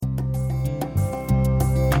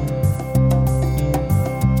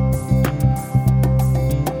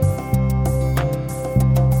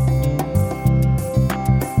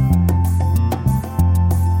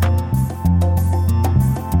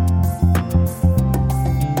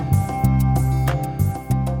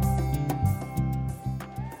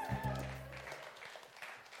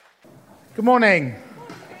Good morning.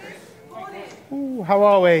 Ooh, how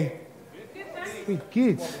are we? We're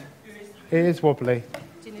good. It is wobbly.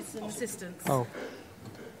 Do you need some assistance? Oh,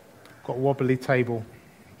 got a wobbly table.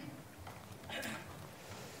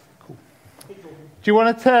 Cool. Do you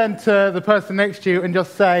want to turn to the person next to you and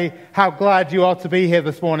just say how glad you are to be here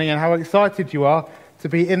this morning and how excited you are to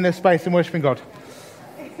be in this space and worshiping God?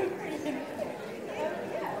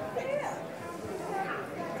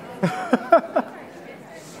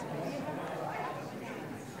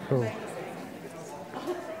 Cool.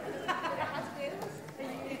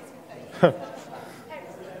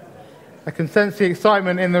 I can sense the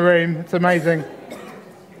excitement in the room. It's amazing.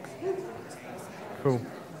 Cool.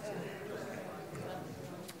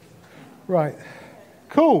 Right.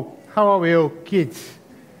 Cool. How are we all? Good.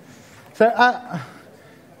 So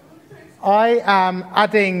I am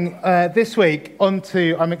adding this week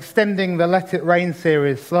onto, I'm extending the Let It Rain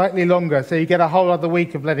series slightly longer, so you get a whole other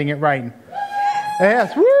week of letting it rain.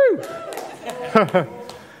 Yes, woo!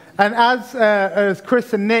 And as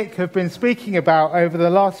Chris and Nick have been speaking about over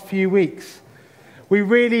the last few weeks, we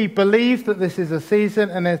really believe that this is a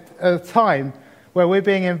season and a time where we're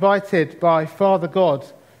being invited by Father God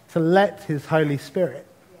to let His Holy Spirit.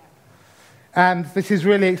 And this is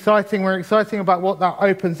really exciting. We're excited about what that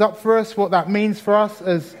opens up for us, what that means for us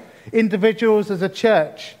as individuals, as a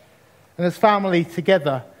church, and as family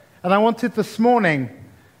together. And I wanted this morning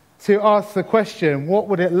to ask the question, what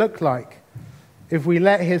would it look like if we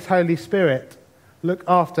let His Holy Spirit look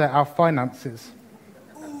after our finances?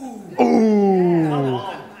 Ooh.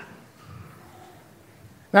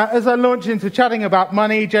 Now, as I launch into chatting about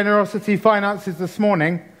money, generosity, finances this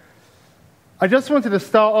morning, I just wanted to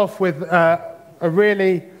start off with a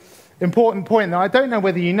really important point that I don't know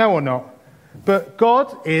whether you know or not, but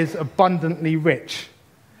God is abundantly rich.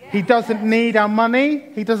 He doesn't need our money.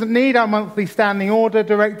 He doesn't need our monthly standing order,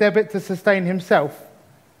 direct debit to sustain Himself.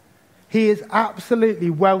 He is absolutely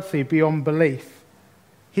wealthy beyond belief.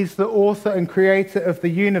 He's the author and creator of the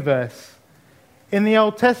universe. In the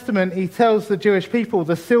Old Testament, He tells the Jewish people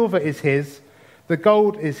the silver is His, the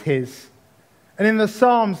gold is His. And in the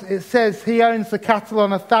Psalms, it says He owns the cattle on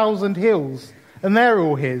 1,000 hills, and they're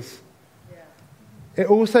all His. It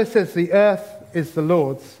also says the earth is the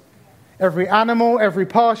Lord's. Every animal, every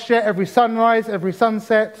pasture, every sunrise, every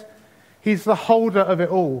sunset, He's the holder of it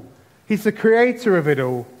all. He's the creator of it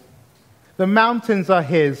all. The mountains are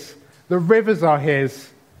His, the rivers are His,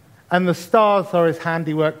 and the stars are His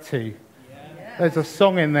handiwork too. Yeah. There's a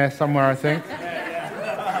song in there somewhere, I think.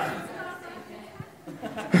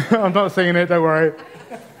 I'm not singing it, don't worry.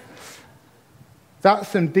 That's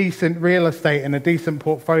some decent real estate and a decent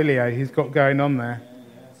portfolio He's got going on there.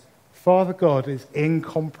 Father God is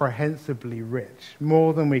incomprehensibly rich,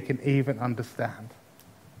 more than we can even understand.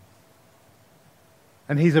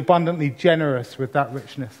 And He's abundantly generous with that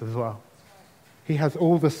richness as well. He has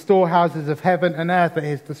all the storehouses of heaven and earth at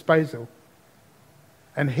His disposal.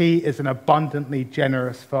 And He is an abundantly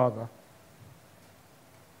generous Father.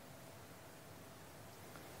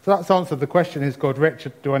 So that's answered the question, is God rich?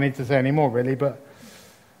 Do I need to say any more, really? But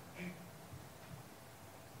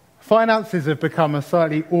finances have become a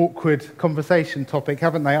slightly awkward conversation topic,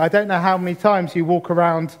 haven't they? I don't know how many times you walk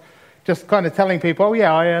around just kind of telling people, oh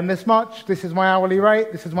yeah, I earn this much, this is my hourly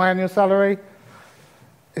rate, this is my annual salary.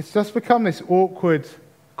 It's just become this awkward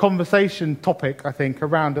conversation topic, I think,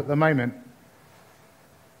 around at the moment.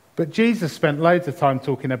 But Jesus spent loads of time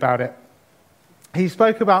talking about it. He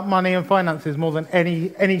spoke about money and finances more than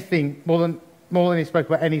anything, more than He spoke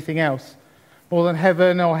about anything else. More than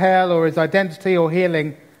heaven or hell or His identity or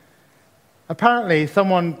healing. Apparently,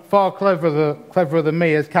 someone far cleverer than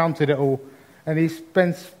me has counted it all. And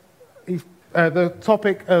the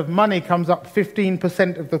topic of money comes up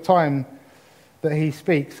 15% of the time that He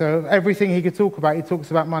speaks. So everything He could talk about, He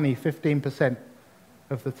talks about money 15%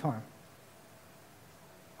 of the time.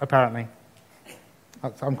 Apparently.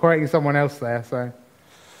 I'm quoting someone else there. So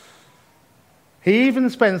He even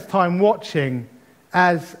spends time watching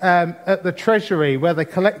as at the treasury where they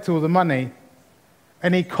collect all the money.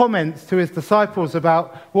 And He comments to His disciples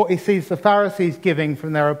about what He sees the Pharisees giving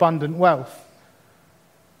from their abundant wealth.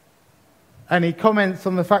 And He comments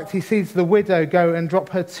on the fact He sees the widow go and drop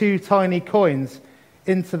her 2 tiny coins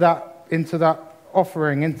into that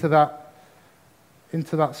offering, into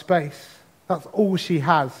that space. That's all she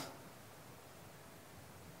has.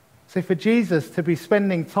 So for Jesus to be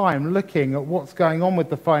spending time looking at what's going on with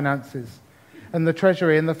the finances and the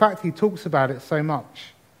treasury and the fact He talks about it so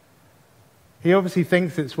much, He obviously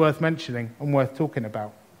thinks it's worth mentioning and worth talking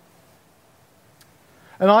about.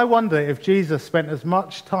 And I wonder if Jesus spent as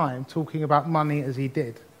much time talking about money as He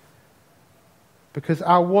did. because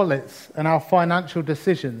our wallets and our financial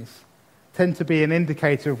decisions tend to be an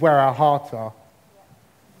indicator of where our hearts are.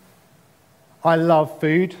 I love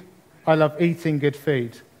food. I love eating good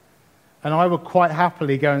food. And I would quite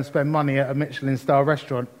happily go and spend money at a Michelin-star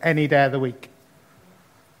restaurant any day of the week.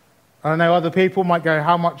 I know other people might go,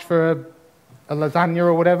 how much for a lasagna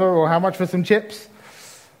or whatever, or how much for some chips?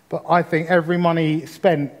 But I think every money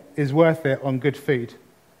spent is worth it on good food.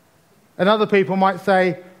 And other people might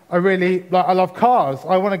say, I love cars.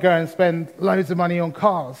 I want to go and spend loads of money on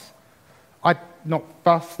cars. I'm not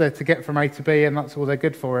fussed. They're to get from A to B, and that's all they're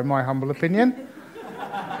good for, in my humble opinion.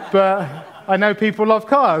 But I know people love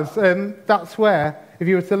cars, and that's where, if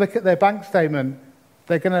you were to look at their bank statement,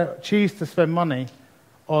 they're going to choose to spend money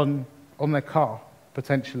on their car,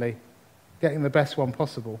 potentially, getting the best one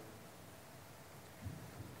possible.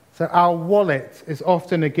 So our wallet is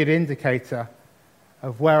often a good indicator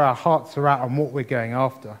of where our hearts are at and what we're going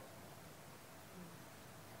after.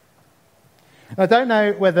 I don't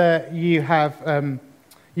know whether you have,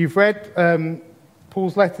 you've read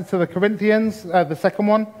Paul's letter to the Corinthians, the second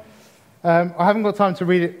one. I haven't got time to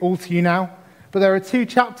read it all to you now, but there are 2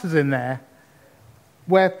 chapters in there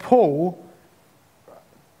where Paul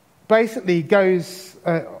basically goes,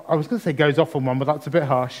 I was going to say goes off on one, but that's a bit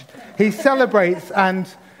harsh. He celebrates and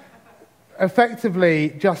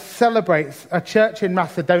effectively just celebrates a church in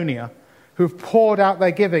Macedonia who've poured out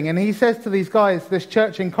their giving. And he says to these guys, this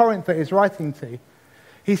church in Corinth that he's writing to,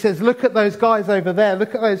 he says, look at those guys over there.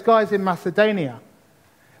 Look at those guys in Macedonia.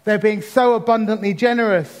 They're being so abundantly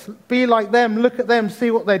generous. Be like them. Look at them. See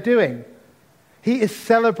what they're doing. He is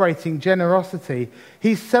celebrating generosity.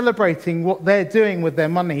 He's celebrating what they're doing with their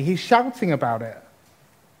money. He's shouting about it.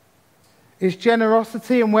 Is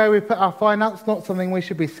generosity and where we put our finance not something we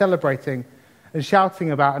should be celebrating and shouting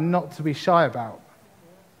about and not to be shy about?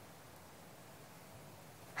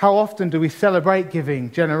 How often do we celebrate giving,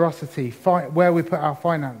 generosity, where we put our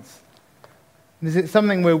finance? And is it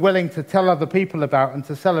something we're willing to tell other people about and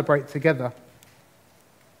to celebrate together?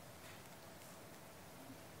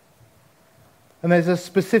 And there's a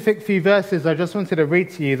specific few verses I just wanted to read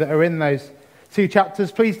to you that are in those 2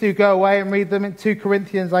 chapters. Please do go away and read them in 2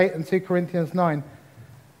 Corinthians 8 and 2 Corinthians 9.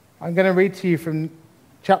 I'm going to read to you from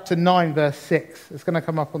chapter 9, verse 6. It's going to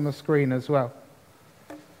come up on the screen as well.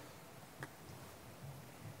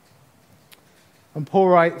 And Paul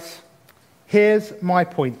writes, here's my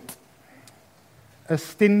point. A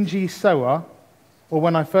stingy sower, or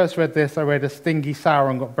when I first read this, I read a stingy sour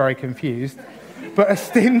and got very confused. But a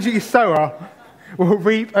stingy sower will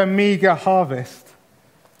reap a meager harvest.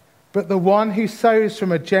 But the one who sows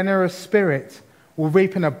from a generous spirit will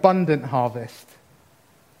reap an abundant harvest.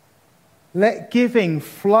 Let giving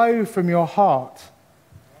flow from your heart,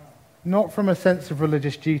 not from a sense of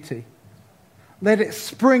religious duty. Let it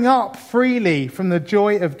spring up freely from the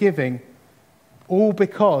joy of giving, all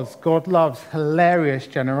because God loves hilarious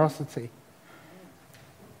generosity.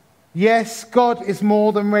 Yes, God is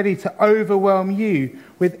more than ready to overwhelm you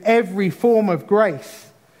with every form of grace,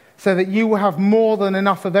 so that you will have more than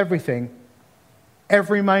enough of everything,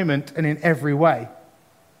 every moment and in every way.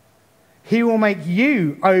 He will make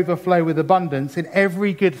you overflow with abundance in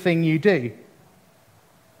every good thing you do.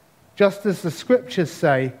 Just as the scriptures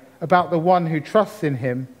say about the one who trusts in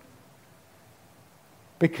him,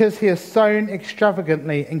 because he has sown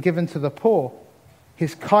extravagantly and given to the poor,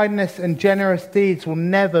 his kindness and generous deeds will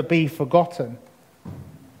never be forgotten.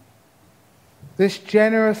 This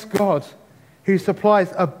generous God, who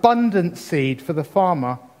supplies abundant seed for the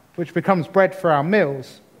farmer, which becomes bread for our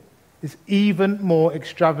meals, is even more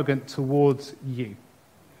extravagant towards you.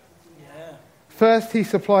 Yeah. First, he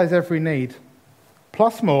supplies every need,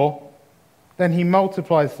 plus more. Then he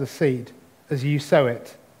multiplies the seed as you sow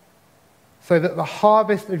it, so that the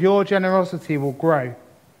harvest of your generosity will grow.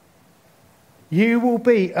 You will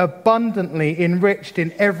be abundantly enriched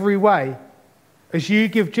in every way as you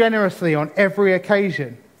give generously on every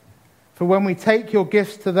occasion. For when we take your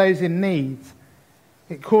gifts to those in need,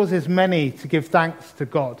 it causes many to give thanks to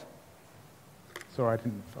God. Sorry, I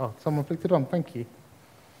didn't. Oh, someone flicked it on. Thank you.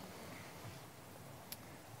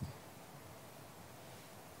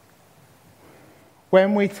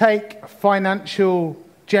 When we take financial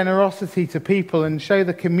generosity to people and show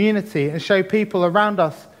the community and show people around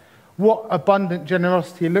us what abundant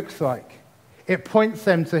generosity looks like, it points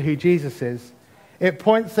them to who Jesus is. It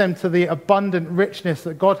points them to the abundant richness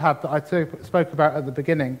that God had that I spoke about at the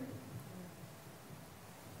beginning.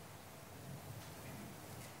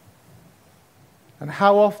 And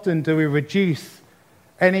how often do we reduce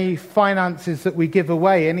any finances that we give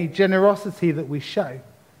away, any generosity that we show,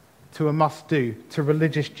 to a must-do, to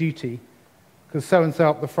religious duty, because so-and-so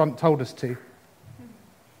up the front told us to?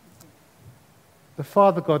 the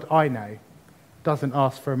Father God I know doesn't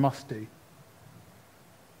ask for a must-do.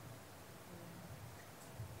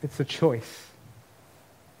 It's a choice.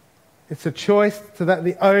 It's a choice to let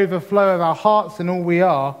the overflow of our hearts and all we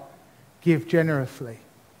are give generously,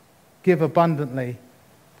 give abundantly.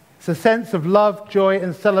 It's a sense of love, joy,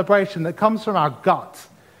 and celebration that comes from our gut,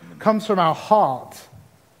 comes from our heart,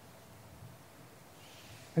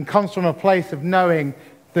 and comes from a place of knowing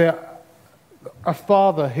that a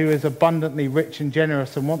Father who is abundantly rich and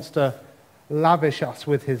generous and wants to lavish us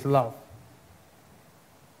with his love.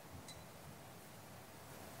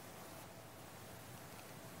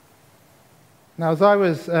 Now, as I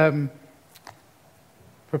was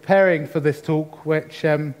preparing for this talk, which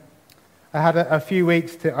I've had a few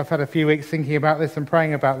weeks thinking about this and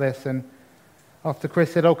praying about this, and after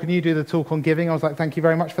Chris said, "Oh, can you do the talk on giving?" I was like, "Thank you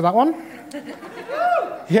very much for that one."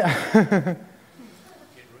 Yeah.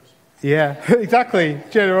 Yeah, exactly.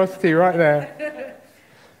 Generosity right there.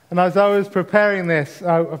 And as I was preparing this,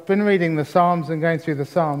 I've been reading the Psalms and going through the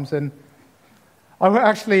Psalms, and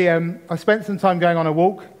I spent some time going on a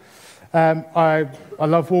walk. I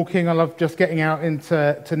love walking. I love just getting out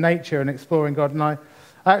into nature and exploring God. And I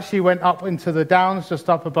actually went up into the Downs, just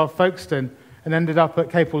up above Folkestone, and ended up at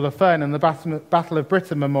Capel-le-Fern and the Battle of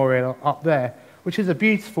Britain Memorial up there, which is a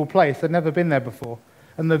beautiful place. I'd never been there before.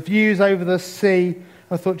 And the views over the sea.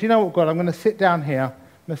 I thought, do you know what, God? I'm going to sit down here.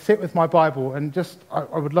 I'm going to sit with my Bible and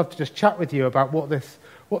I would love to just chat with you about what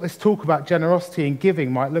this talk about generosity and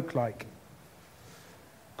giving might look like.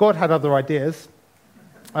 God had other ideas.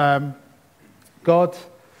 God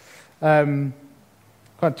kind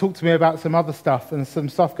of talked to me about some other stuff and some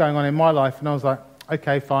stuff going on in my life, and I was like,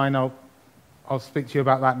 okay, fine, I'll speak to you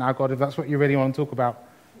about that now, God, if that's what you really want to talk about.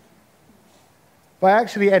 But I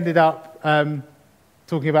actually ended up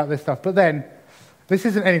talking about this stuff. But then, this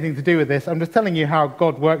isn't anything to do with this. I'm just telling you how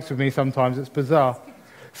God works with me sometimes. It's bizarre.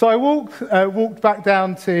 So I walked back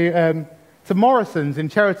down to Morrison's in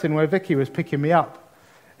Cheriton, where Vicky was picking me up,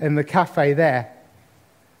 in the cafe there.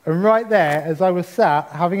 And right there, as I was sat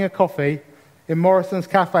having a coffee in Morrison's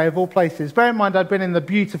cafe of all places, bear in mind I'd been in the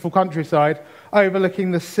beautiful countryside,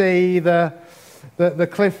 overlooking the sea, the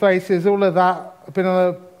cliff faces, all of that. I've been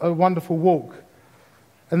on a wonderful walk.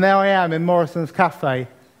 And there I am in Morrison's cafe,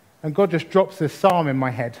 and God just drops this psalm in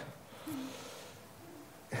my head.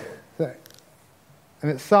 And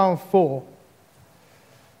it's Psalm 4.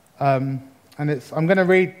 And I'm going to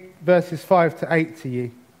read verses 5 to 8 to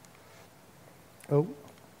you. Oh,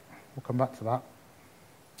 we'll come back to that.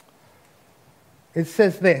 It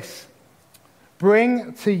says this: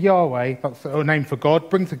 bring to Yahweh, that's a name for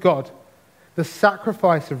God, bring to God the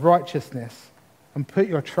sacrifice of righteousness and put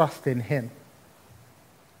your trust in him.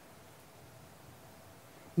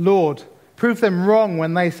 Lord, prove them wrong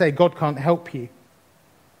when they say God can't help you.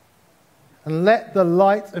 And let the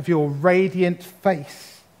light of your radiant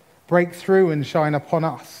face break through and shine upon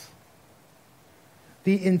us.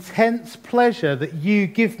 The intense pleasure that you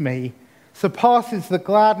give me surpasses the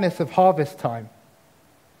gladness of harvest time,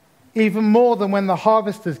 even more than when the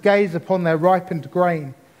harvesters gaze upon their ripened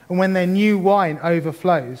grain and when their new wine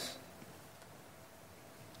overflows.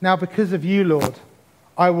 Now because of you, Lord,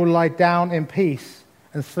 I will lie down in peace,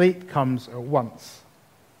 and sleep comes at once.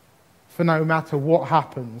 For no matter what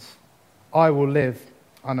happens, I will live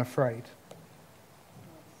unafraid.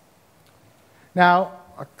 Now,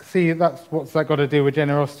 I see what's that got to do with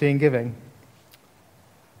generosity and giving?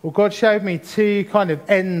 Well, God showed me two kind of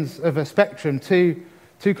ends of a spectrum, two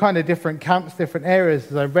kind of different camps, different areas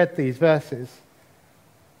as I read these verses.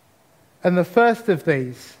 And the first of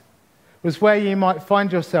these was where you might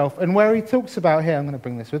find yourself, and where he talks about here, I'm going to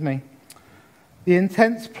bring this with me. The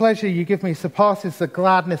intense pleasure you give me surpasses the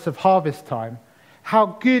gladness of harvest time. How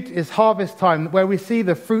good is harvest time, where we see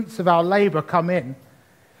the fruits of our labor come in,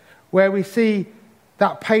 where we see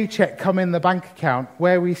that paycheck come in the bank account,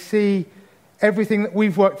 where we see everything that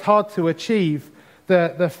we've worked hard to achieve,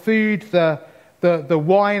 the food, the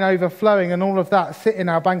wine overflowing and all of that sit in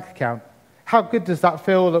our bank account. How good does that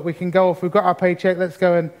feel that we can go off, we've got our paycheck, let's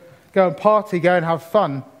go and party, go and have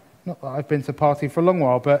fun. Not that I've been to party for a long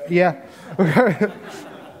while, but yeah.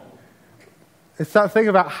 It's that thing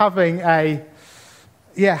about having that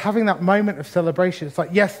moment of celebration. It's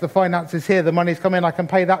like, yes, the finance is here, the money's come in, I can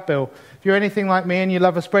pay that bill. If you're anything like me and you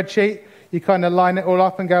love a spreadsheet, you kind of line it all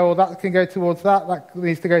up and go, that can go towards that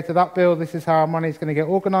needs to go to that bill, this is how our money's going to get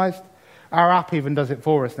organised. Our app even does it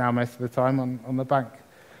for us now most of the time on the bank,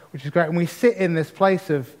 which is great. And we sit in this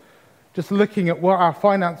place of just looking at what our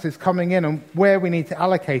finances coming in and where we need to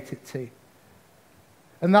allocate it to.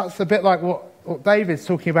 And that's a bit like what David's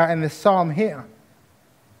talking about in this psalm here,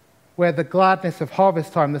 where the gladness of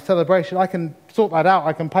harvest time, the celebration, I can sort that out,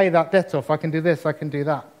 I can pay that debt off, I can do this, I can do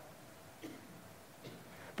that.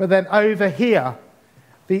 But then over here,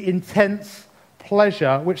 the intense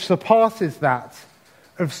pleasure which surpasses that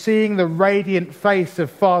of seeing the radiant face of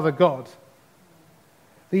Father God.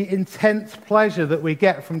 The intense pleasure that we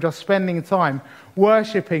get from just spending time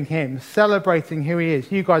worshipping him, celebrating who he is.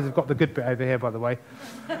 You guys have got the good bit over here, by the way.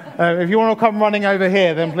 If you want to come running over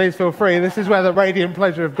here, then please feel free. This is where the radiant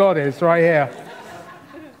pleasure of God is, right here.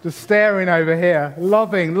 Just staring over here,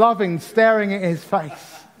 loving, staring at his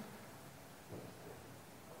face.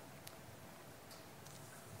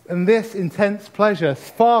 And this intense pleasure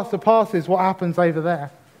far surpasses what happens over there.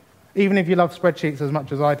 Even if you love spreadsheets as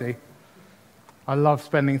much as I do. I love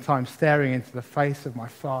spending time staring into the face of my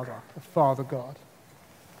Father, the Father God.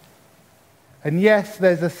 And yes,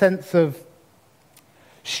 there's a sense of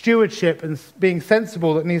stewardship and being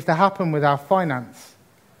sensible that needs to happen with our finance.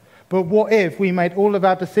 But what if we made all of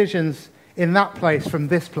our decisions in that place from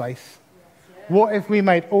this place? What if we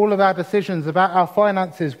made all of our decisions about our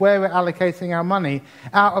finances, where we're allocating our money,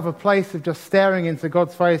 out of a place of just staring into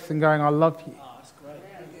God's face and going, I love you? That's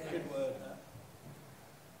great. Good word, that.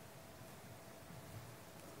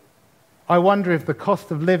 I wonder if the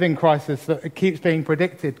cost of living crisis that keeps being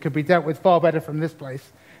predicted could be dealt with far better from this place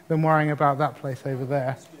than worrying about that place over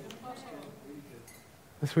there.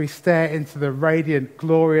 As we stare into the radiant,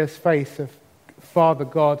 glorious face of Father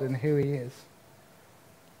God and who he is.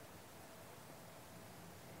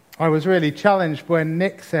 I was really challenged when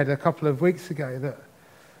Nick said a couple of weeks ago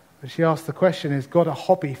that she asked the question, is God a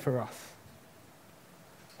hobby for us?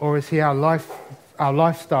 Or is he our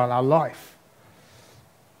lifestyle, our life?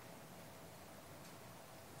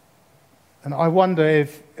 And I wonder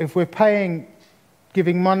if we're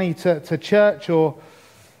giving money to church or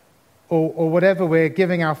whatever we're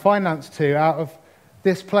giving our finance to out of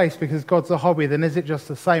this place because God's a hobby, then is it just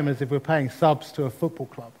the same as if we're paying subs to a football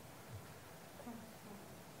club?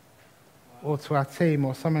 Or to our team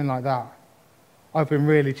or something like that. I've been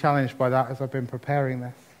really challenged by that as I've been preparing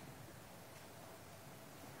this.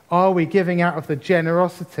 Are we giving out of the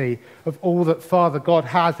generosity of all that Father God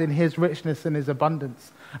has in his richness and his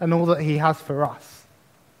abundance and all that he has for us?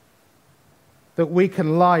 That we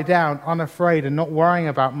can lie down unafraid and not worrying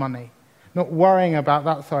about money, not worrying about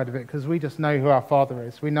that side of it because we just know who our Father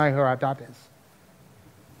is. We know who our Dad is.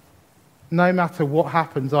 No matter what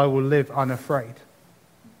happens, I will live unafraid.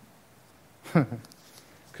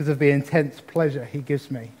 Because of the intense pleasure he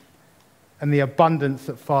gives me and the abundance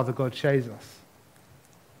that Father God shows us.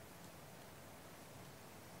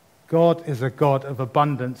 God is a God of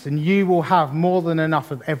abundance, and you will have more than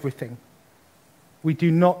enough of everything. We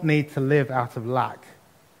do not need to live out of lack.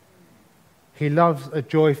 He loves a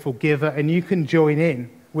joyful giver, and you can join in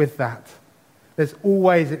with that. There's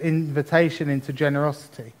always an invitation into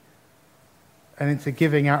generosity and into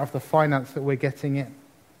giving out of the finance that we're getting in.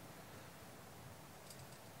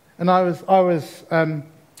 And I was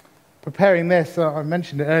preparing this. I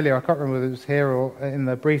mentioned it earlier. I can't remember whether it was here or in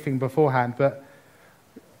the briefing beforehand, but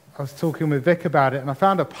I was talking with Vic about it, and I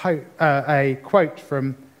found a quote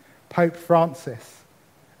from Pope Francis.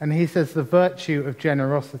 And he says, the virtue of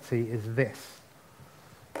generosity is this: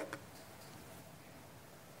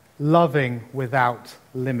 loving without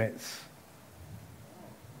limits.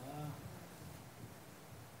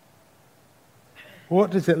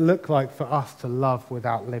 What does it look like for us to love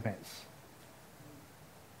without limits?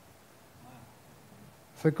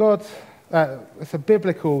 So God, it's a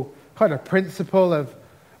biblical kind of principle of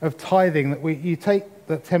tithing that you take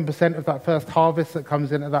the 10% of that first harvest that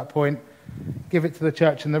comes in at that point, give it to the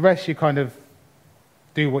church, and the rest you kind of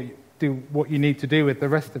do what you need to do with the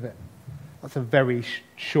rest of it. That's a very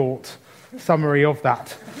short summary of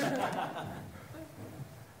that.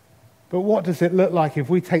 But what does it look like if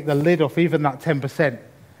we take the lid off even that 10%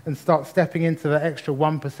 and start stepping into the extra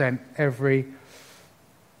 1% every,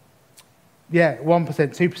 1%,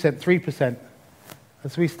 2%, 3%,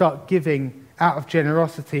 as we start giving out of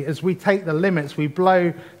generosity, as we take the limits, we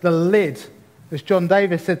blow the lid. As John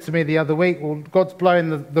Davis said to me the other week, well, God's blowing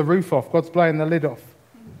the roof off, God's blowing the lid off.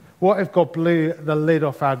 What if God blew the lid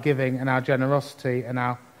off our giving and our generosity and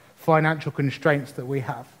our financial constraints that we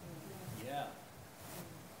have?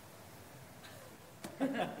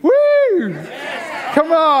 Woo! Yes.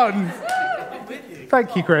 Come on!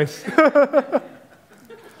 Thank you, Chris.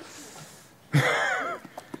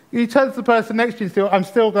 You turn to the person next to you and I'm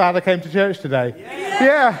still glad I came to church today.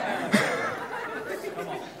 Yeah.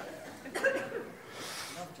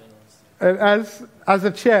 And as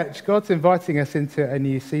a church, God's inviting us into a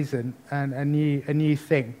new season and a new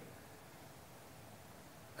thing.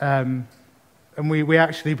 And we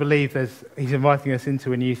actually believe he's inviting us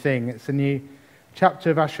into a new thing. It's a new chapter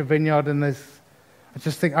of Ashford Vineyard, and I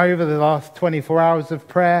just think over the last 24 hours of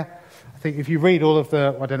prayer, I think if you read all of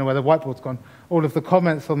I don't know where the whiteboard's gone, all of the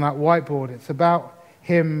comments on that whiteboard, it's about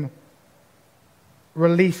him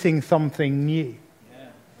releasing something new. Yeah.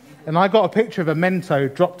 And I got a picture of a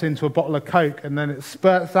Mento dropped into a bottle of Coke, and then it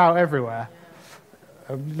spurts out everywhere.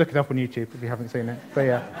 Look it up on YouTube if you haven't seen it. But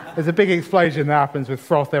yeah, there's a big explosion that happens with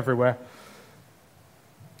froth everywhere.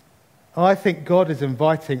 I think God is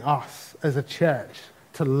inviting us as a church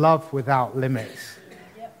to love without limits.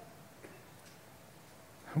 Yep.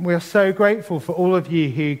 And we are so grateful for all of you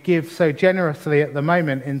who give so generously at the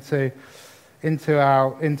moment into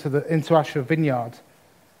Ashford Vineyard.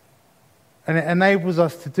 And it enables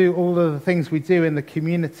us to do all of the things we do in the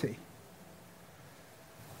community.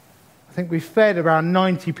 I think we fed around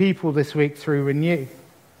 90 people this week through Renew,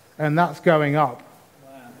 and that's going up.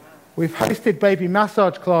 We've hosted baby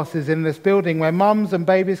massage classes in this building where mums and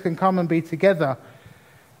babies can come and be together.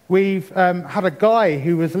 We've had a guy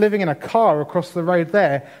who was living in a car across the road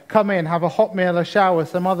there come in, have a hot meal, a shower,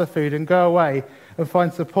 some other food, and go away and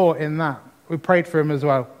find support in that. We prayed for him as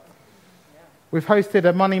well. We've hosted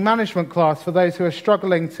a money management class for those who are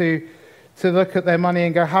struggling to look at their money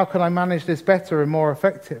and go, how can I manage this better and more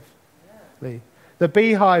effectively? The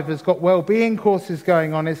Beehive has got well-being courses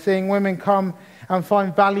going on. It's seeing women come and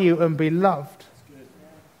find value and be loved.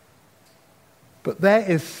 But there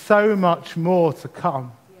is so much more to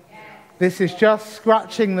come. This is just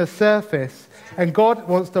scratching the surface, and God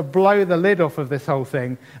wants to blow the lid off of this whole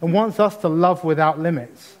thing and wants us to love without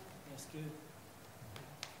limits.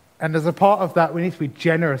 And as a part of that, we need to be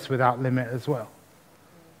generous without limit as well.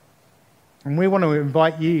 And we want to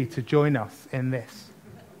invite you to join us in this.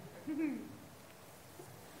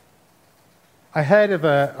 I've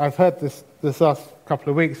heard this last couple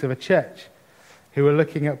of weeks of a church who were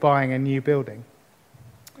looking at buying a new building.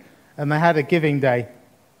 And they had a giving day.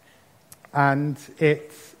 And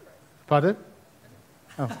it's... Pardon?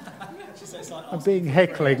 Oh. I'm being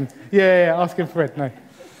heckling. Yeah, asking for it, no.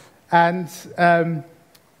 And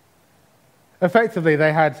effectively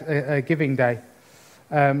they had a giving day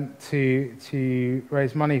to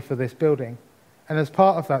raise money for this building. And as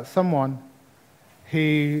part of that, someone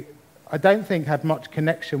who I don't think had much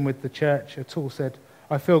connection with the church at all said,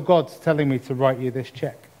 I feel God's telling me to write you this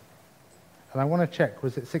check. And I want to check,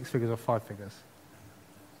 was it 6 figures or 5 figures?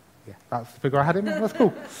 Yeah, that's the figure I had in mind. That's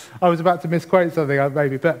cool. I was about to misquote something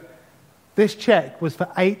maybe, but this check was for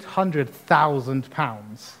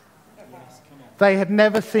 £800,000. They had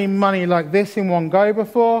never seen money like this in one go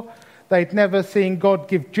before. They'd never seen God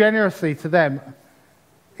give generously to them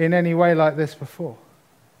in any way like this before.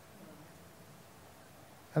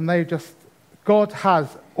 And God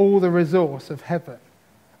has all the resource of heaven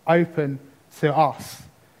open to us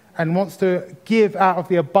and wants to give out of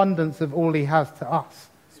the abundance of all he has to us.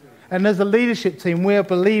 And as a leadership team, we're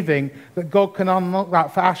believing that God can unlock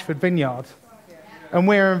that for Ashford Vineyard. And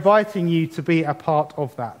we're inviting you to be a part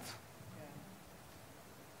of that.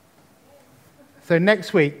 So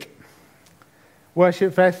next week,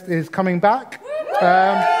 Worship Fest is coming back.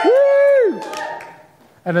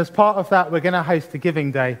 And as part of that, we're going to host a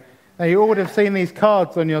giving day. Now, you all would have seen these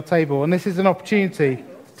cards on your table, and this is an opportunity.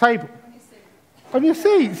 Table. On your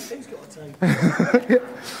seats.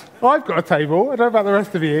 I've got a table. I don't know about the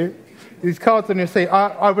rest of you. These cards on your seat.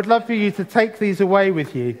 I would love for you to take these away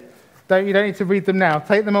with you. You don't need to read them now.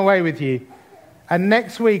 Take them away with you. And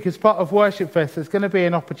next week, as part of Worship Fest, there's going to be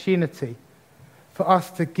an opportunity for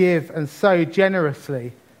us to give and sow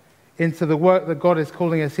generously into the work that God is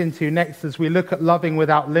calling us into next as we look at loving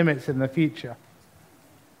without limits in the future.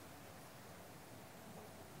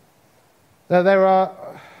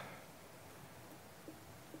 I'll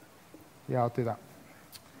do that.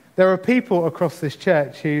 There are people across this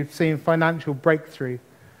church who've seen financial breakthrough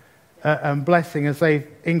and blessing as they've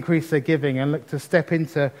increased their giving and look to step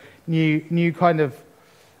into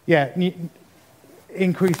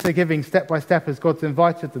increase their giving step by step as God's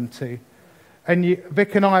invited them to. And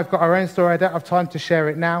Vic and I have got our own story. I don't have time to share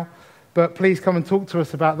it now, but please come and talk to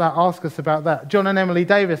us about that. Ask us about that. John and Emily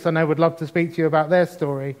Davis, I know, would love to speak to you about their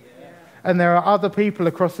story. Yeah. And there are other people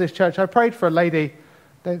across this church. I prayed for a lady,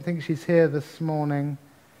 don't think she's here this morning,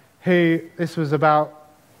 who, this was about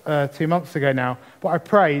 2 months ago now, but I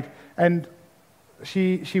prayed, and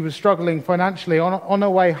she was struggling financially. On her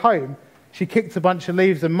way home, she kicked a bunch of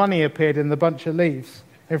leaves and money appeared in the bunch of leaves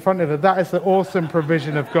in front of her. That is the awesome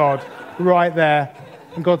provision of God right there.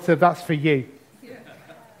 And God said, that's for you.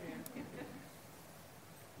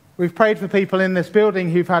 We've prayed for people in this building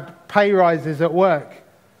who've had pay rises at work,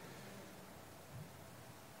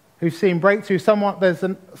 who've seen breakthrough. There's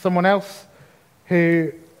someone else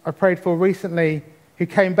who I prayed for recently who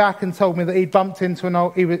came back and told me that he'd bumped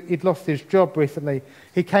into he'd lost his job recently.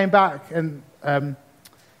 He came back and told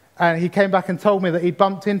me that he'd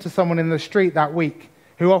bumped into someone in the street that week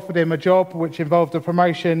who offered him a job which involved a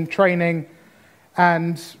promotion, training,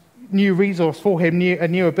 and new resource for him, a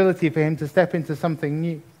new ability for him to step into something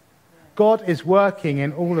new. God is working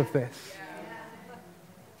in all of this.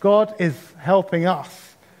 God is helping us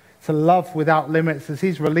to love without limits as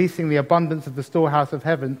he's releasing the abundance of the storehouse of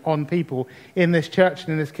heaven on people in this church and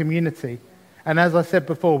in this community. And as I said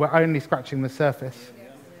before, we're only scratching the surface.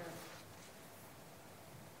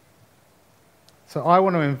 So I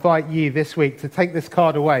want to invite you this week to take this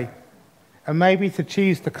card away and maybe to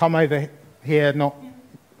choose to come over here,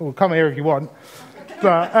 come here if you want,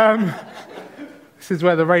 but this is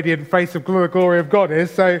where the radiant face of the glory of God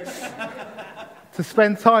is. So to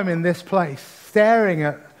spend time in this place, staring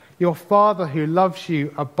at your Father who loves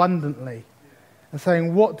you abundantly and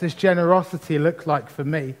saying, what does generosity look like for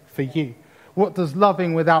me, for you? What does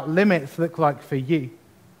loving without limits look like for you?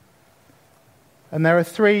 And there are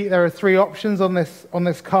three options on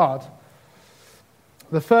this card.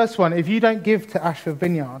 The first one, if you don't give to Ashford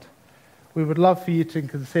Vineyard, we would love for you to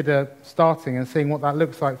consider starting and seeing what that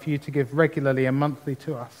looks like for you to give regularly and monthly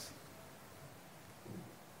to us.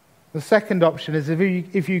 The second option is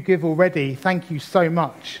if you give already, thank you so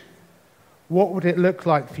much. What would it look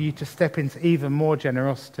like for you to step into even more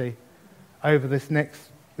generosity over this next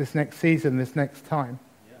season, this next time?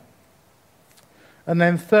 Yeah. And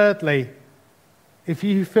then thirdly, if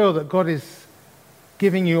you feel that God is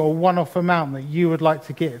giving you a one-off amount that you would like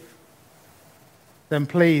to give, then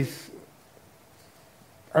please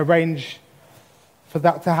arrange for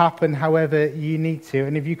that to happen however you need to.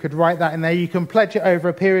 And if you could write that in there, you can pledge it over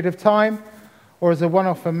a period of time or as a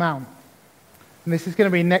one-off amount. And this is going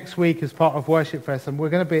to be next week as part of Worship Fest. And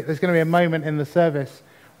there's going to be a moment in the service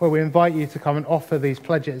where we invite you to come and offer these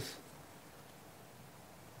pledges.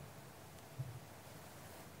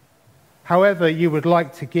 However you would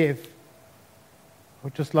like to give,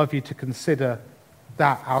 I'd just love you to consider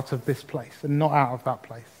that out of this place and not out of that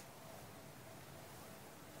place.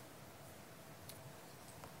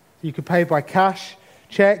 You could pay by cash,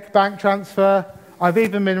 check, bank transfer. I've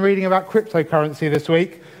even been reading about cryptocurrency this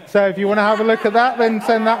week. So if you want to have a look at that, then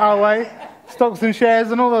send that our way. Stocks and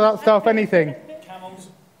shares and all of that stuff, anything. Camels.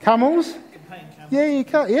 Camels? You can pay in camels. Yeah, you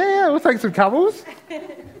can. Yeah, we'll take some camels.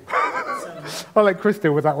 I'll let Chris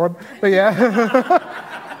deal with that one. But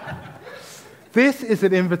yeah. This is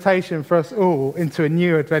an invitation for us all into a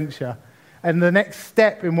new adventure and the next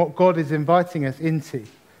step in what God is inviting us into.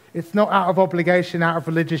 It's not out of obligation, out of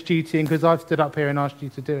religious duty, and because I've stood up here and asked you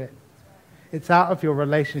to do it. It's out of your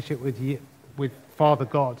relationship with Father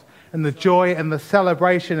God and the joy and the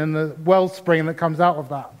celebration and the wellspring that comes out of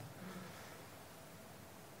that.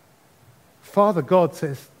 Father God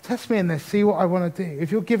says, test me in this, see what I want to do.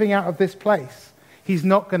 If you're giving out of this place, he's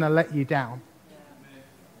not going to let you down.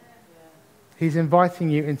 He's inviting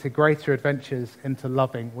you into greater adventures, into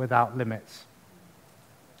loving without limits.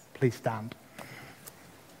 Please stand.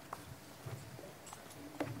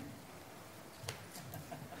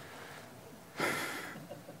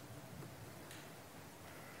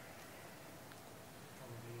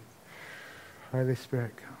 Holy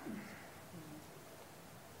Spirit, come.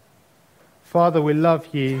 Father, we love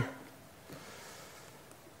you.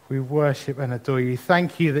 We worship and adore you.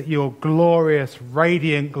 Thank you that your glorious,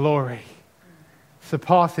 radiant glory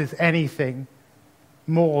surpasses anything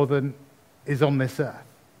more than is on this earth.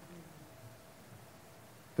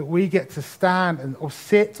 That we get to stand or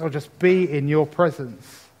sit or just be in your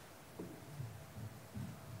presence.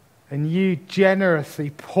 And you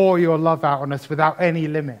generously pour your love out on us without any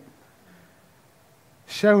limit.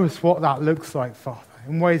 Show us what that looks like, Father,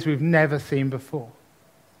 in ways we've never seen before.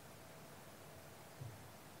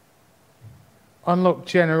 Unlock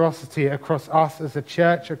generosity across us as a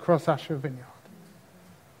church, across Ashford Vineyard.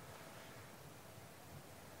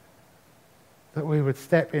 That we would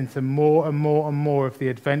step into more and more and more of the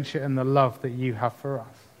adventure and the love that you have for us.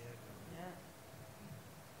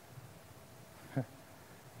 Yeah.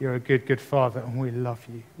 You're a good, good Father, and we love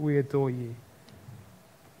you. We adore you.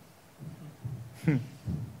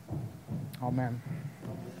 Amen.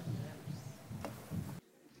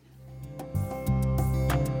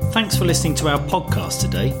 Thanks for listening to our podcast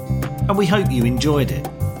today, and we hope you enjoyed it.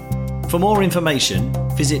 For more information,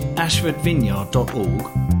 visit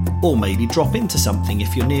ashfordvineyard.org, or maybe drop into something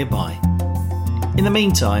if you're nearby. In the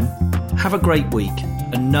meantime, have a great week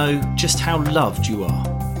and know just how loved you are.